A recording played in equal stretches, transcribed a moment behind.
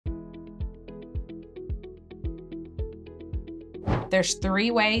There's 3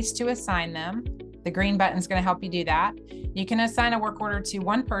 ways to assign them. The green button is going to help you do that. You can assign a work order to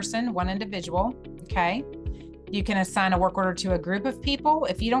one person, one individual. Okay. You can assign a work order to a group of people.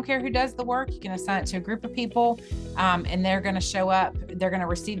 If you don't care who does the work, you can assign it to a group of people, and they're going to show up. They're going to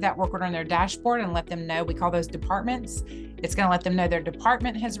receive that work order in their dashboard and let them know. We call those departments. It's going to let them know their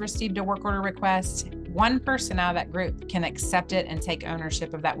department has received a work order request. One person out of that group can accept it and take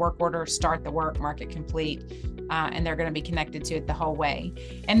ownership of that work order, start the work, mark it complete, and they're going to be connected to it the whole way.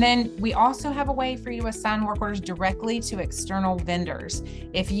 And then we also have a way for you to assign work orders directly to external vendors.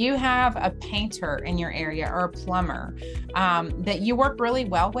 If you have a painter in your area or a plumber that you work really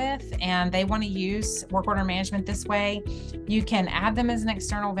well with and they want to use work order management this way, you can add them as an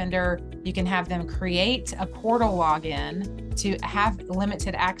external vendor. You can have them create a portal login to have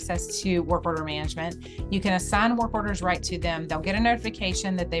limited access to work order management. You can assign work orders right to them. They'll get a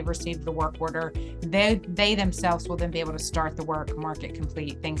notification that they've received the work order. They themselves will then be able to start the work, mark it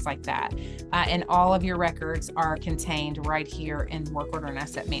complete, things like that. And all of your records are contained right here in work order and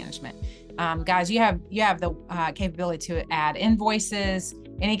asset management. Guys, you have the capability to add invoices,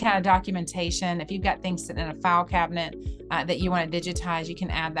 any kind of documentation. If you've got things sitting in a file cabinet that you want to digitize, you can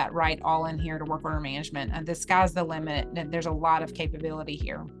add that right all in here to work order management. The sky's the limit. There's a lot of capability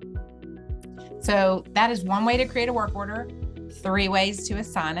here. So that is one way to create a work order, 3 ways to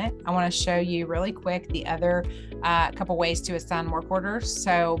assign it. I want to show you really quick the other couple ways to assign work orders.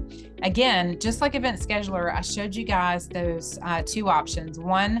 So again, just like Event Scheduler, I showed you guys those 2 options.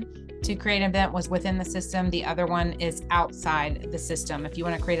 One, to create an event was within the system. The other one is outside the system. If you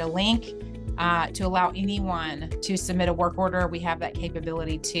want to create a link to allow anyone to submit a work order, we have that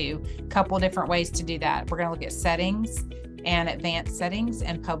capability too. A couple different ways to do that. We're going to look at settings and advanced settings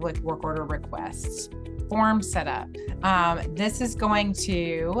and public work order requests. Form setup. This is going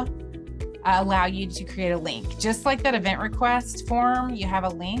to allow you to create a link. Just like that event request form, you have a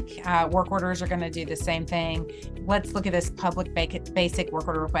link. Work orders are going to do the same thing. Let's look at this public basic work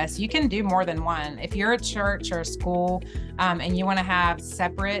order request. You can do more than one. If you're a church or a school and you want to have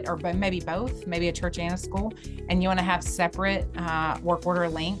separate, or maybe both, maybe a church and a school, and you want to have separate work order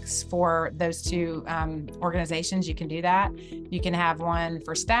links for those 2 organizations, you can do that. You can have one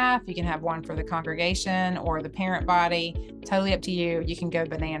for staff, you can have one for the congregation or the parent body. Totally up to you. You can go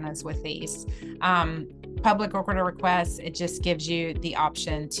bananas with these. Public work order requests, it just gives you the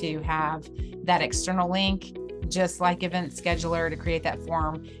option to have that external link, just like Event Scheduler, to create that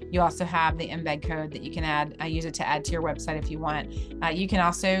form. You also have the embed code that you can add, use it to add to your website if you want. You can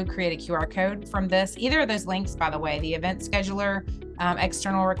also create a QR code from this. Either of those links, by the way, the Event Scheduler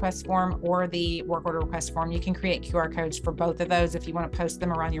external request form or the work order request form, you can create QR codes for both of those if you want to post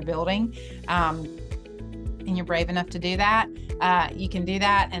them around your building. And you're brave enough to do that, you can do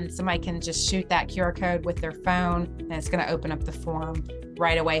that, and somebody can just shoot that QR code with their phone, and it's going to open up the form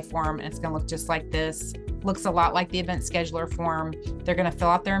right away for them, and it's going to look just like this. Looks a lot like the Event Scheduler form. They're going to fill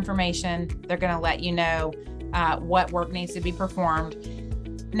out their information. They're going to let you know what work needs to be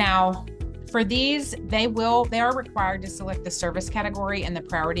performed. Now, for these, they are required to select the service category and the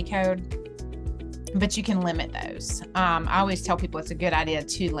priority code, but you can limit those. I always tell people it's a good idea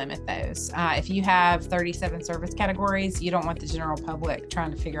to limit those. If you have 37 service categories, you don't want the general public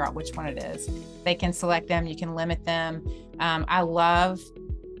trying to figure out which one it is. They can select them, you can limit them. I love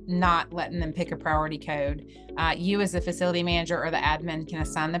not letting them pick a priority code. You as the facility manager or the admin can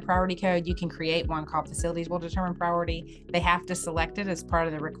assign the priority code. You can create one called facilities will determine priority. They have to select it as part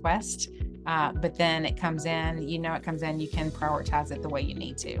of the request, but then it comes in, you can prioritize it the way you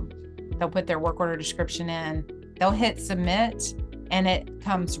need to. They'll put their work order description in, they'll hit submit, and it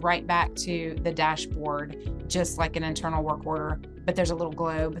comes right back to the dashboard, just like an internal work order, but there's a little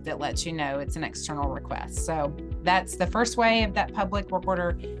globe that lets you know it's an external request. So that's the first way of that public work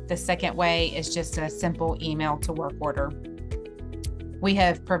order. The second way is just a simple email to work order. We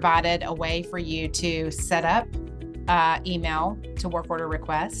have provided a way for you to set up email to work order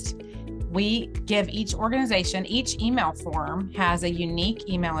request. We give each organization, each email form has a unique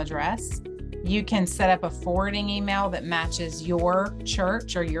email address. You can set up a forwarding email that matches your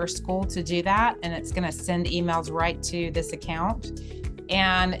church or your school to do that, and it's going to send emails right to this account.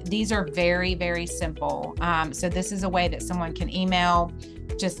 And these are very, very simple. So this is a way that someone can email,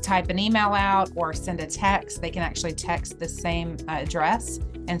 just type an email out or send a text. They can actually text the same address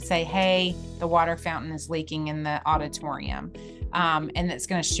and say, hey, the water fountain is leaking in the auditorium. And it's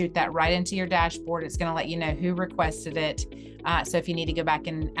going to shoot that right into your dashboard. It's going to let you know who requested it. So if you need to go back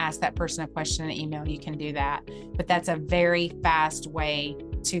and ask that person a question in an email, you can do that. But that's a very fast way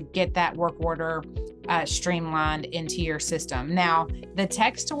to get that work order streamlined into your system. Now, the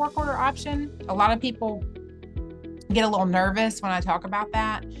text to work order option, a lot of people get a little nervous when I talk about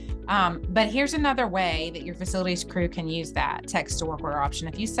that. But here's another way that your facilities crew can use that text to work order option.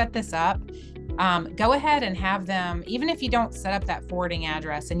 If you set this up, go ahead and have them, even if you don't set up that forwarding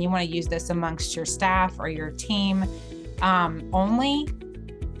address and you want to use this amongst your staff or your team, only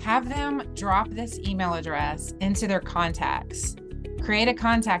have them drop this email address into their contacts. Create a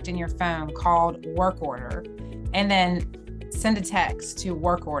contact in your phone called work order, and then send a text to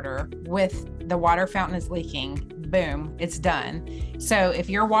work order with the water fountain is leaking. Boom, it's done. So if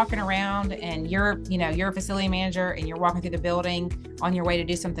you're walking around and you're a facility manager and you're walking through the building on your way to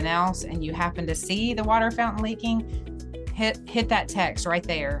do something else and you happen to see the water fountain leaking, hit that text right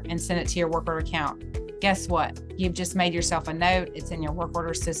there and send it to your work order account. Guess what? You've just made yourself a note. It's in your work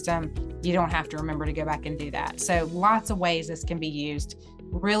order system. You don't have to remember to go back and do that. So lots of ways this can be used.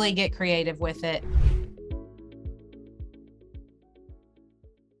 Really get creative with it.